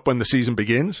wake me up when the season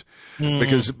begins,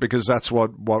 because that's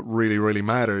what really, really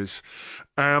matters.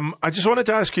 I just wanted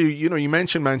to ask you, you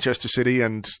mentioned Manchester City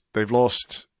and they've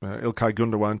lost Ilkay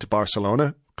Gundogan to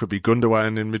Barcelona. Could be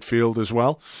Gundogan in midfield as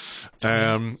well.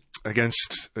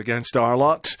 Against our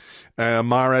lot.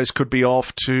 Mahrez could be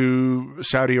off to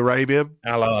Saudi Arabia.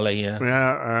 Al Ahly, yeah.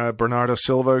 Yeah, Bernardo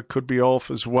Silva could be off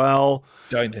as well.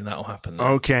 Don't think that'll happen, though.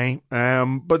 Okay.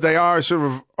 But they are sort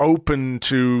of open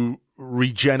to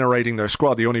regenerating their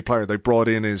squad. The only player they brought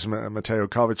in is Mateo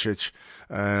Kovacic,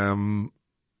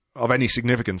 of any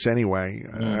significance anyway.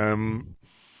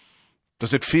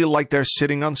 Does it feel like they're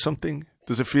sitting on something?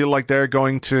 Does it feel like they're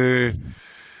going to...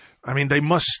 I mean, they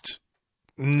must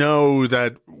know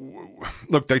that...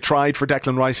 Look, they tried for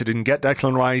Declan Rice. It didn't get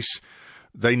Declan Rice.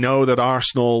 They know that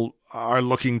Arsenal are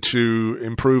looking to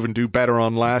improve and do better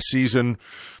on last season.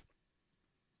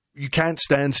 You can't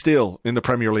stand still in the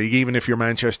Premier League, even if you're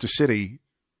Manchester City.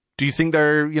 Do you think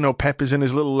they're, Pep is in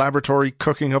his little laboratory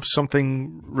cooking up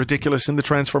something ridiculous in the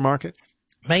transfer market?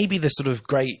 Maybe the sort of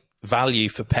great value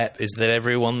for Pep is that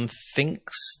everyone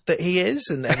thinks that he is,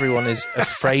 and everyone is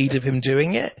afraid of him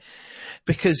doing it.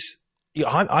 Because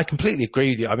I completely agree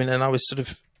with you. I mean, and I was sort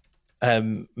of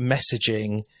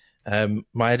messaging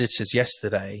my editors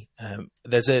yesterday.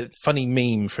 There's a funny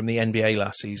meme from the NBA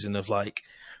last season of like,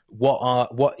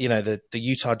 the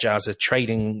Utah Jazz are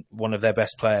trading one of their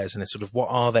best players, and it's sort of what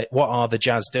are the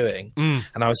Jazz doing?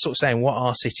 And I was sort of saying, what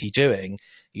are City doing?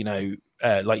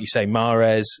 Like you say,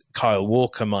 Mahrez, Kyle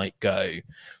Walker might go,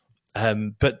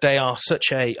 but they are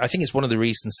I think it's one of the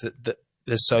reasons that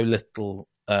there's so little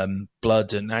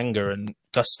blood and anger and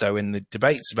gusto in the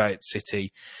debates about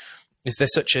City, is they're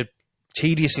such a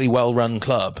tediously well-run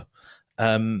club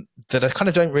that I kind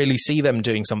of don't really see them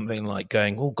doing something like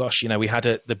going, oh gosh, we had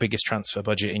the biggest transfer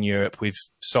budget in Europe. We've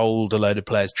sold a load of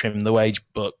players, trimmed the wage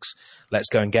books. Let's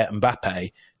go and get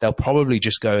Mbappe. They'll probably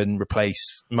just go and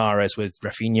replace Mahrez with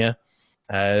Rafinha.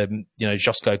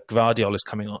 Josko Gvardiol is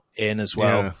coming in as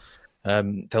well. Yeah.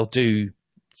 They'll do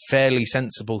fairly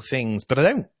sensible things, but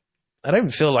I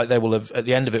don't feel like they will have, at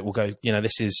the end of it, will go,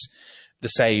 this is the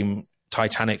same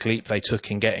Titanic leap they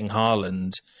took in getting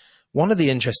Haaland. One of the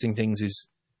interesting things is,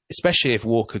 especially if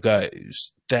Walker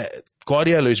goes, that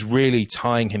Guardiola is really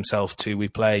tying himself to, we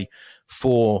play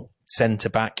 4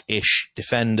 centre-back-ish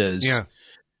defenders. Yeah.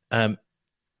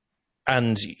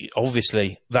 And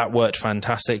obviously that worked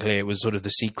fantastically. It was sort of the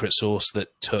secret sauce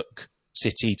that took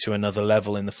City to another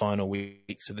level in the final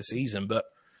weeks of the season. But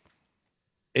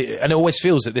it always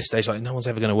feels at this stage like no one's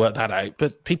ever going to work that out.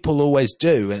 But people always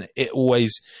do, and it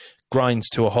always grinds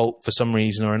to a halt for some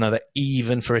reason or another,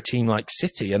 even for a team like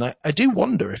City. And I do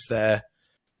wonder if they're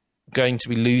going to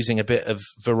be losing a bit of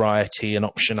variety and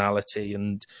optionality,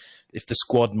 and if the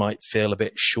squad might feel a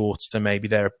bit short, then maybe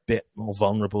they're a bit more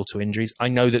vulnerable to injuries. I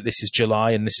know that this is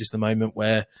July and this is the moment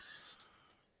where,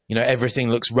 everything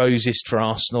looks rosiest for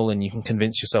Arsenal and you can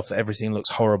convince yourself that everything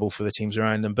looks horrible for the teams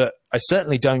around them. But I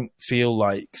certainly don't feel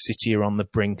like City are on the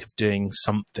brink of doing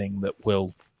something that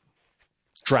will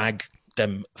drag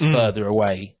them further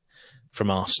away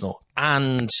from Arsenal.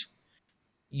 And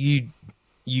you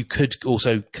could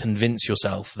also convince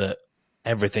yourself that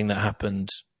everything that happened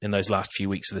in those last few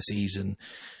weeks of the season,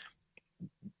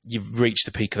 you've reached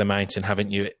the peak of the mountain,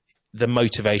 haven't you? The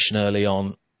motivation early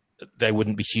on, they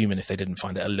wouldn't be human if they didn't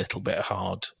find it a little bit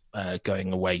hard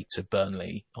going away to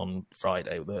Burnley on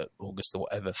Friday, August the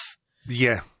whatever.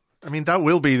 Yeah. I mean, that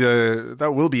will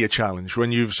be a challenge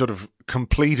when you've sort of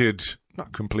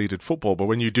not completed football, but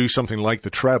when you do something like the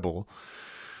treble.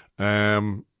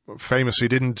 Famously,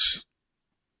 didn't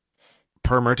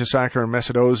Per Mertesacker and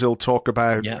Mesut Ozil talk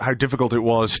about how difficult it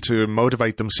was to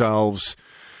motivate themselves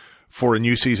for a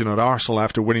new season at Arsenal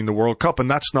after winning the World Cup?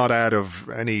 And that's not out of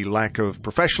any lack of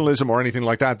professionalism or anything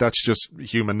like that. That's just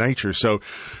human nature. So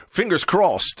fingers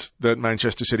crossed that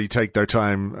Manchester City take their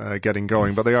time getting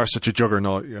going, but they are such a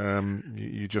juggernaut.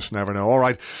 You just never know. All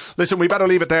right. Listen, we better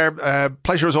leave it there.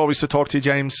 Pleasure as always to talk to you,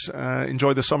 James.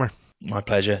 Enjoy the summer. My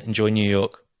pleasure. Enjoy New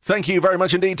York. Thank you very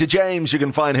much indeed to James. You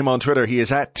can find him on Twitter. He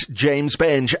is at James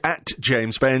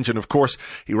Benge. And of course,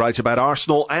 he writes about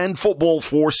Arsenal and football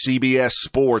for CBS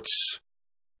Sports.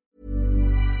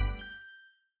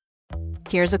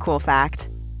 Here's a cool fact.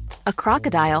 A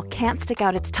crocodile can't stick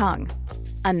out its tongue.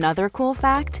 Another cool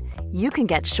fact, you can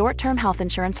get short-term health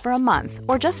insurance for a month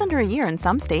or just under a year in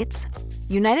some states.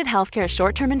 United Healthcare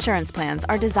short-term insurance plans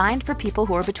are designed for people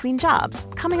who are between jobs,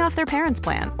 coming off their parents'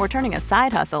 plan, or turning a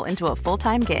side hustle into a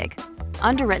full-time gig.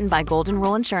 Underwritten by Golden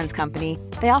Rule Insurance Company,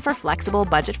 they offer flexible,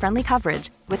 budget-friendly coverage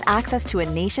with access to a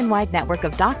nationwide network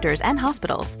of doctors and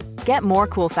hospitals. Get more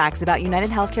cool facts about United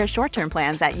Healthcare short-term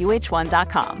plans at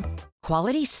uh1.com.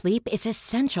 Quality sleep is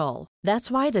essential.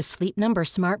 That's why the Sleep Number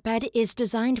Smart Bed is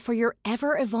designed for your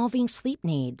ever-evolving sleep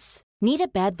needs. Need a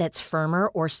bed that's firmer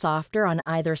or softer on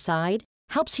either side?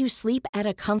 Helps you sleep at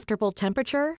a comfortable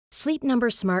temperature? Sleep Number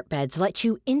Smart Beds let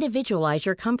you individualize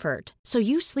your comfort, so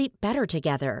you sleep better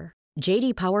together.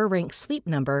 J.D. Power ranks Sleep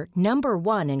Number number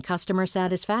 1 in customer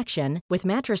satisfaction with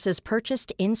mattresses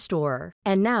purchased in-store.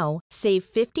 And now, save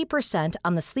 50%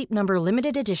 on the Sleep Number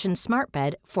Limited Edition Smart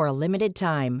Bed for a limited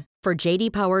time. For J.D.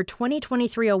 Power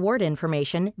 2023 award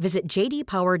information, visit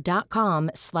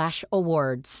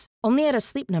jdpower.com/awards. Only at a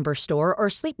Sleep Number store or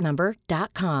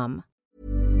sleepnumber.com.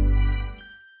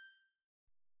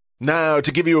 Now,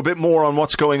 to give you a bit more on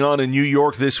what's going on in New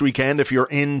York this weekend, if you're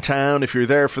in town, if you're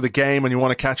there for the game and you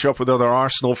want to catch up with other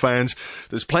Arsenal fans,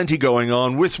 there's plenty going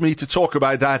on. With me to talk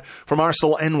about that from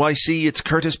Arsenal NYC, it's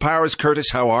Curtis Powers. Curtis,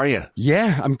 how are you?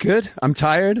 Yeah, I'm good. I'm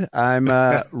tired. I'm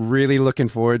really looking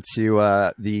forward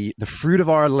to the fruit of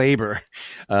our labor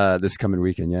this coming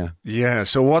weekend, yeah. Yeah,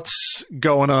 so what's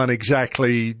going on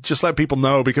exactly? Just let people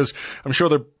know, because I'm sure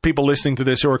there are people listening to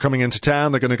this who are coming into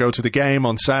town. They're going to go to the game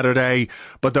on Saturday,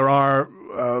 but there are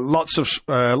lots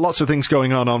of things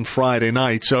going on Friday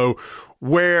night. So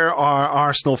where are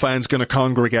Arsenal fans going to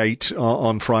congregate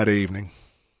on Friday evening?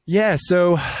 Yeah,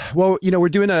 so, well, we're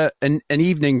doing an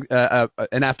evening,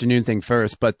 an afternoon thing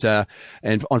first, but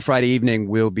and on Friday evening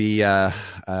we'll be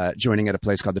joining at a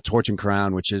place called the Torch and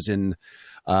Crown, which is in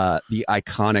the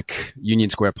iconic Union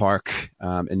Square Park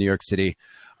in New York City.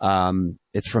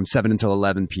 It's from 7 until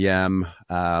 11 p.m.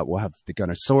 We'll have the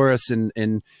Gunnersaurus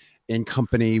in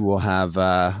company. We'll have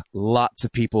lots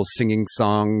of people singing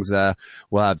songs.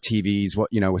 We'll have TVs,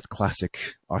 with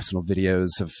classic Arsenal videos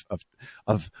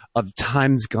of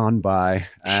times gone by.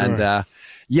 Sure. And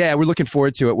we're looking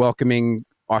forward to it, welcoming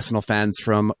Arsenal fans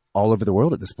from all over the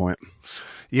world at this point.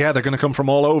 Yeah, they're going to come from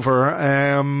all over.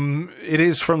 It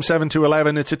is from 7 to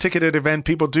 11. It's a ticketed event.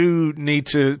 People do need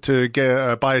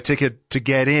to buy a ticket to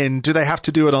get in. Do they have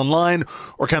to do it online,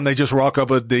 or can they just rock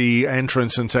up at the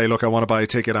entrance and say, look, I want to buy a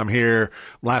ticket. I'm here.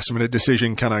 Last minute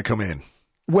decision. Can I come in?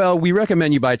 Well, we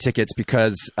recommend you buy tickets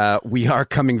because we are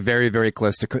coming very, very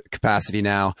close to capacity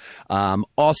now.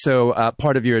 Also,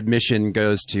 part of your admission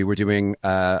goes to, we're doing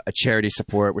a charity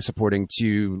support. We're supporting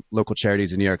 2 local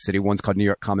charities in New York City. One's called New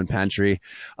York Common Pantry,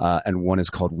 and one is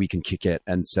called We Can Kick It.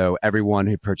 And so everyone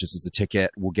who purchases a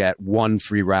ticket will get 1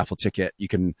 free raffle ticket. You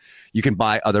can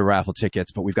buy other raffle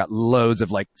tickets, but we've got loads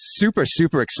of super,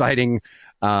 super exciting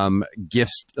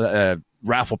gifts,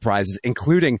 raffle prizes,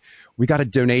 including we got a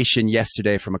donation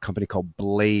yesterday from a company called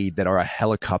Blade that are a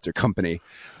helicopter company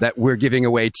that we're giving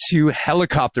away 2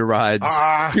 helicopter rides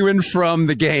to and from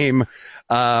the game,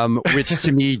 which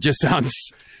to me just sounds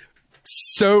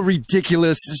so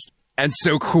ridiculous and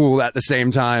so cool at the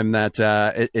same time that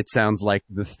it sounds like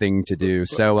the thing to do.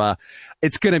 So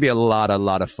it's going to be a lot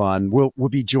of fun. We'll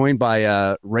be joined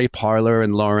by Ray Parler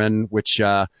and Lauren, which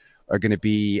are going to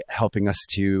be helping us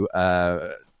to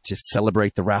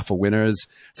celebrate the raffle winners.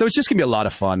 So it's just going to be a lot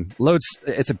of fun.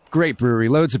 It's a great brewery,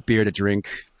 loads of beer to drink.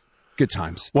 Good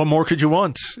times. What more could you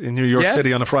want in New York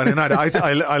City on a Friday night?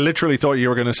 I literally thought you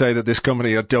were going to say that this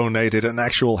company had donated an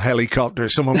actual helicopter.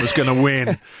 Someone was going to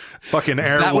win. Fucking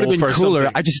Airwolf. That would have been cooler.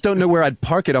 Something. I just don't know where I'd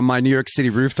park it on my New York City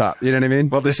rooftop. You know what I mean?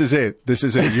 Well, this is it.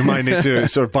 You might need to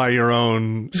sort of buy your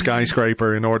own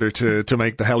skyscraper in order to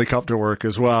make the helicopter work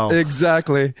as well.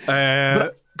 Exactly.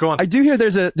 Go on. I do hear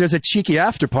there's a cheeky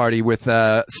after party with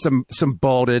some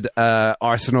balded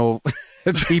Arsenal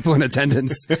people in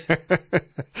attendance.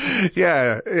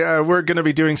 Yeah, we're going to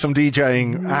be doing some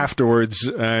DJing afterwards.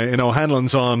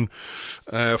 O'Hanlon's on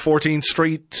 14th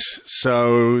Street,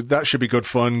 so that should be good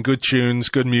fun. Good tunes,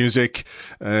 good music,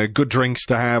 good drinks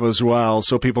to have as well,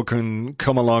 so people can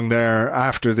come along there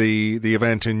after the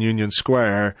event in Union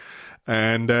Square.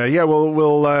 And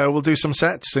we'll do some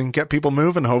sets and get people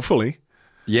moving, hopefully.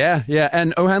 Yeah.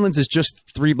 And O'Hanlon's is just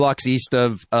 3 blocks east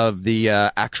of the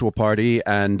actual party,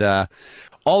 and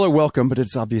all are welcome, but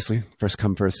it's obviously first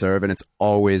come, first serve, and it's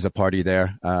always a party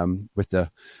there with the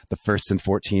 1st and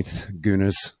 14th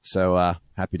Gooners. So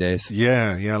happy days.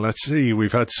 Yeah. Let's see.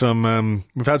 We've had some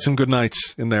good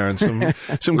nights in there, and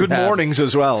some good mornings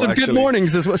as well. Good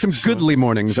mornings as well. Some goodly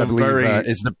mornings, I believe,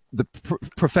 is the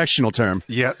professional term.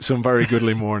 Yeah, some very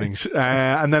goodly mornings.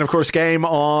 And then, of course, game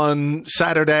on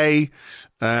Saturday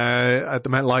at the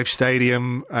MetLife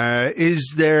Stadium.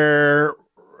 Is there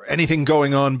anything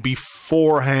going on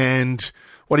beforehand?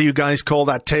 What do you guys call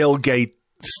that tailgate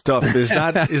stuff? Is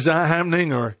that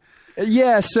happening, or?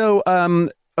 Yeah, so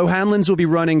O'Hanlon's will be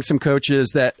running some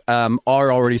coaches that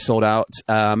are already sold out,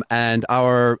 and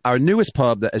our newest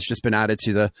pub that has just been added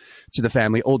to the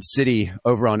family, Old City,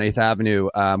 over on 8th Avenue,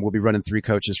 we'll be running 3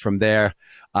 coaches from there.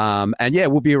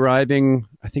 We'll be arriving.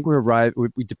 I think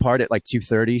we depart at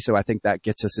 2:30, so I think that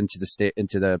gets us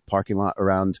into the parking lot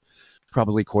around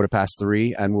probably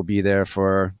 3:15, and we'll be there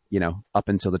for, up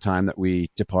until the time that we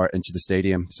depart into the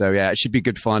stadium. So yeah, it should be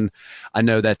good fun. I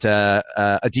know that a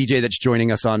DJ that's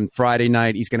joining us on Friday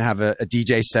night, he's going to have a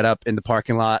DJ set up in the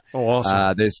parking lot. Oh,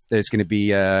 awesome. There's going to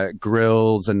be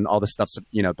grills and all the stuff,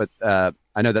 but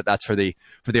I know that that's for the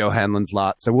O'Hanlon's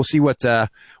lot. So we'll see what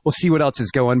else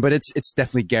is going, but it's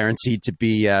definitely guaranteed to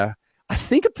be I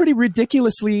think, a pretty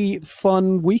ridiculously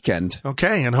fun weekend.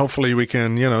 Okay, and hopefully we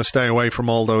can, stay away from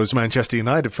all those Manchester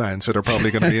United fans that are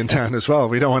probably going to be in town as well.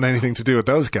 We don't want anything to do with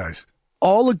those guys.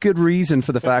 All a good reason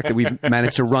for the fact that we've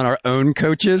managed to run our own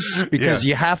coaches, because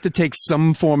you have to take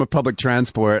some form of public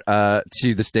transport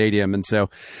to the stadium, and so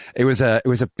it was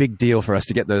a big deal for us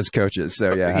to get those coaches.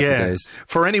 So happy days.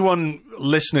 For anyone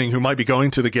listening who might be going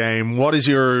to the game, what is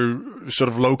your sort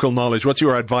of local knowledge? What's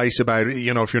your advice about,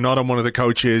 if you're not on one of the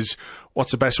coaches, what's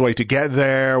the best way to get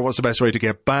there? What's the best way to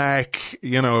get back?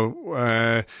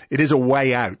 It is a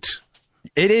way out.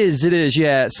 It is,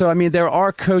 yeah. So, I mean, there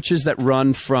are coaches that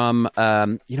run from,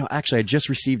 actually, I just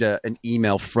received an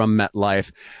email from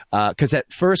MetLife, because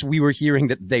at first we were hearing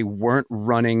that they weren't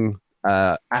running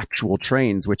actual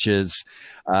trains, which is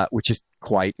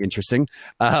quite interesting.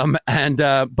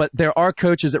 But there are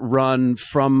coaches that run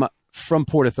from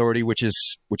Port Authority, which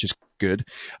is good.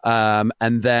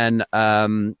 And then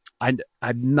I'm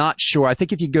not sure. I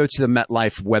think if you go to the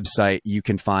MetLife website, you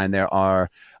can find there are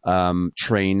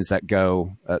trains that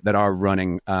go that are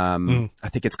running. I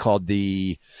think it's called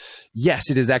it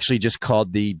is actually just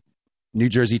called the New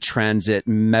Jersey Transit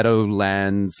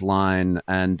Meadowlands line.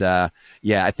 And I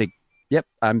think,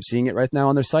 I'm seeing it right now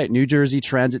on their site,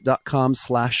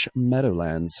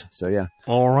 newjerseystransit.com/Meadowlands. So yeah.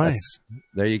 All right.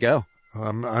 There you go.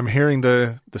 I'm hearing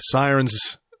the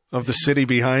sirens of the city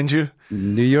behind you.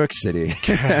 New York City.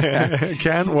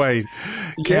 Can't wait.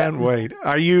 Can't wait.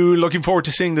 Are you looking forward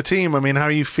to seeing the team? I mean, how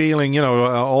are you feeling?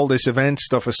 All this event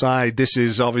stuff aside, this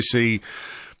is obviously,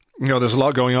 there's a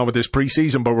lot going on with this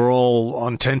preseason, but we're all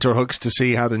on tenterhooks to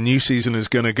see how the new season is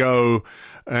going to go.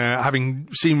 Having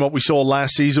seen what we saw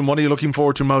last season, what are you looking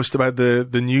forward to most about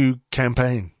the new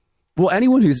campaign? Well,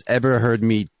 anyone who's ever heard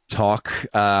me talk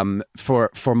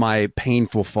for my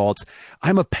painful faults,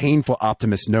 I'm a painful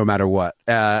optimist no matter what,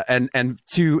 and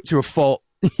to a fault,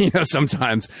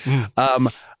 sometimes.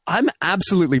 I'm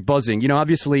absolutely buzzing.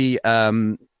 Obviously, I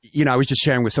was just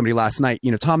sharing with somebody last night.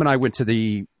 Tom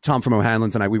from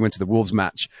O'Hanlon's and we went to the Wolves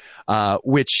match,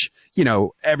 which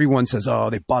everyone says, oh,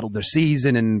 they bottled their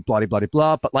season and blah blah blah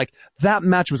blah. But like, that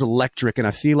match was electric, and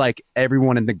I feel like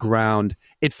everyone in the ground,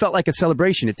 it felt like a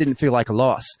celebration. It didn't feel like a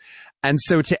loss. And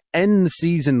so to end the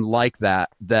season like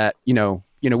that,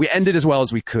 we ended as well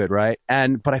as we could, right?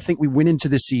 But I think we went into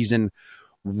the season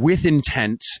with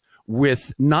intent,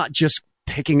 with not just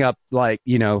picking up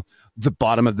the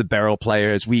bottom of the barrel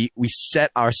players. We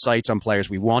set our sights on players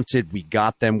we wanted. We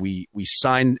got them. We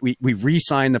re-signed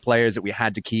the players that we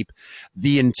had to keep.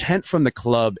 The intent from the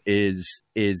club is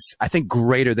I think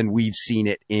greater than we've seen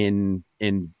it in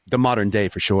the modern day,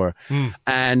 for sure.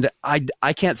 And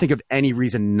I can't think of any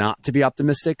reason not to be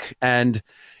optimistic. And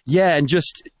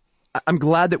just I'm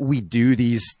glad that we do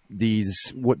these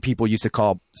what people used to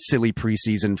call silly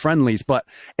preseason friendlies, but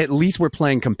at least we're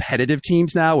playing competitive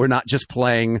teams now. We're not just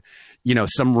playing,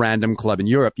 some random club in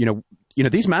Europe.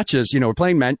 These matches, we're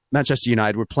playing Manchester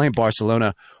United, we're playing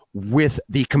Barcelona with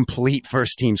the complete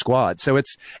first team squad. So it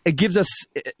gives us,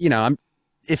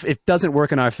 if it doesn't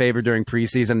work in our favor during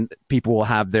preseason, people will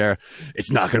have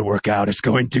it's not going to work out, it's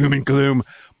going doom and gloom.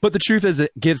 But the truth is,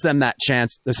 it gives them that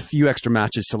chance. There's a few extra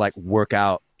matches to work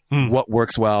out what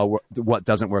works well, what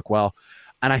doesn't work well.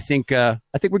 And I think we're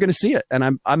going to see it.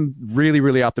 And I'm really,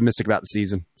 really optimistic about the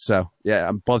season. So yeah,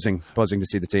 I'm buzzing to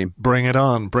see the team. Bring it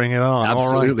on. Absolutely.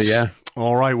 All right. Yeah.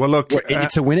 All right. Well, look, we're in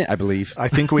it to win it, I believe. I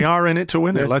think we are in it to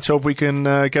win it. Let's hope we can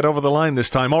get over the line this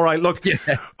time. All right. Look,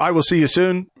 I will see you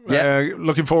soon.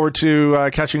 Looking forward to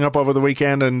catching up over the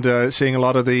weekend and seeing a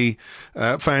lot of the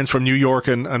fans from New York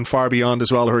and far beyond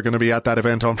as well who are going to be at that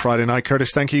event on Friday night.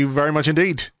 Curtis, thank you very much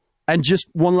indeed. And just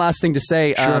one last thing to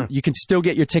say, sure. You can still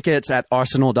get your tickets at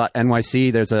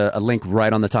arsenal.nyc. There's a link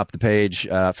right on the top of the page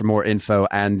for more info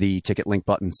and the ticket link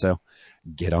button. So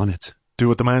get on it. Do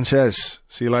what the man says.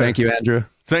 See you later. Thank you, Andrew.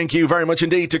 Thank you very much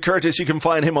indeed to Curtis. You can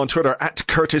find him on Twitter at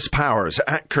Curtis Powers.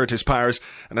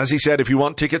 And as he said, if you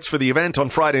want tickets for the event on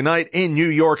Friday night in New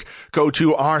York, go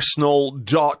to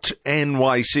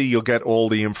arsenal.nyc. You'll get all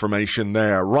the information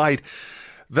there. Right.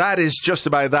 That is just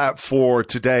about that for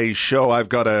today's show. I've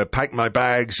got to pack my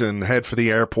bags and head for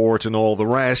the airport and all the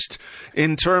rest.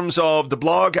 In terms of the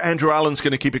blog, Andrew Allen's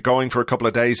going to keep it going for a couple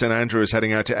of days, and Andrew is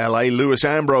heading out to LA. Lewis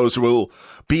Ambrose will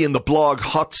be in the blog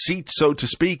hot seat, so to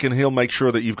speak, and he'll make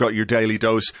sure that you've got your daily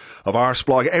dose of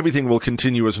Arseblog. Everything will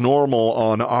continue as normal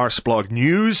on Arseblog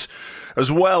News.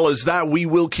 As well as that, we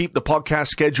will keep the podcast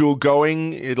schedule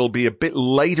going. It'll be a bit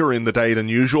later in the day than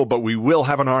usual, but we will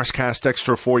have an Arscast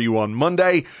Extra for you on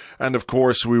Monday. And of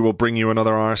course, we will bring you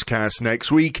another Arscast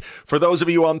next week. For those of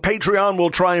you on Patreon, we'll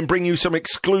try and bring you some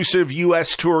exclusive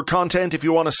US tour content. If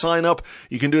you want to sign up,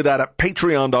 you can do that at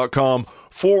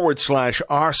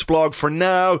patreon.com/Arsblog. For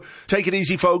now, take it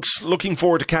easy, folks. Looking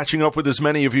forward to catching up with as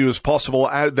many of you as possible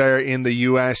out there in the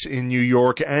US, in New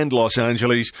York and Los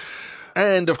Angeles.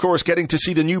 And, of course, getting to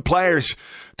see the new players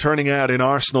turning out in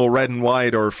Arsenal red and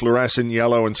white or fluorescent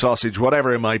yellow and sausage,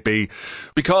 whatever it might be.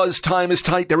 Because time is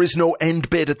tight, there is no end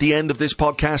bit at the end of this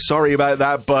podcast. Sorry about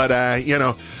that, but,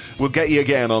 we'll get you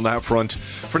again on that front.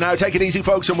 For now, take it easy,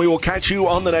 folks, and we will catch you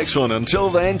on the next one. Until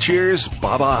then, cheers.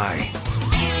 Bye-bye.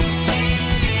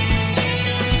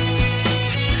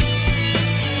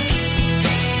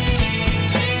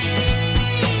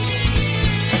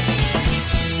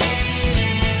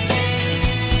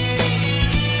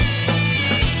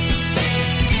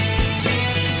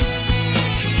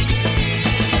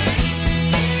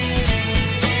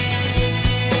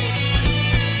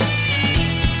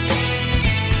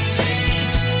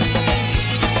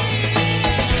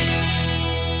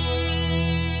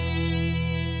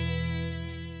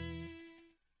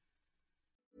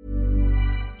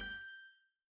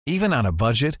 Even on a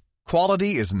budget,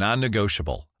 quality is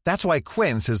non-negotiable. That's why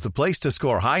Quince is the place to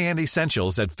score high-end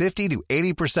essentials at 50 to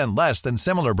 80% less than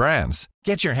similar brands.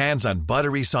 Get your hands on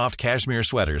buttery soft cashmere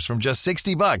sweaters from just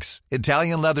 $60,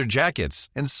 Italian leather jackets,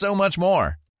 and so much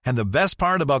more. And the best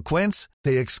part about Quince,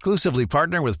 they exclusively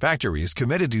partner with factories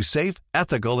committed to safe,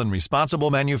 ethical, and responsible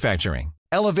manufacturing.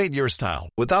 Elevate your style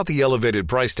without the elevated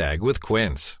price tag with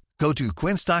Quince. Go to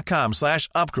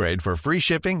quince.com/upgrade for free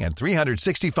shipping and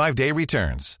 365-day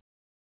returns.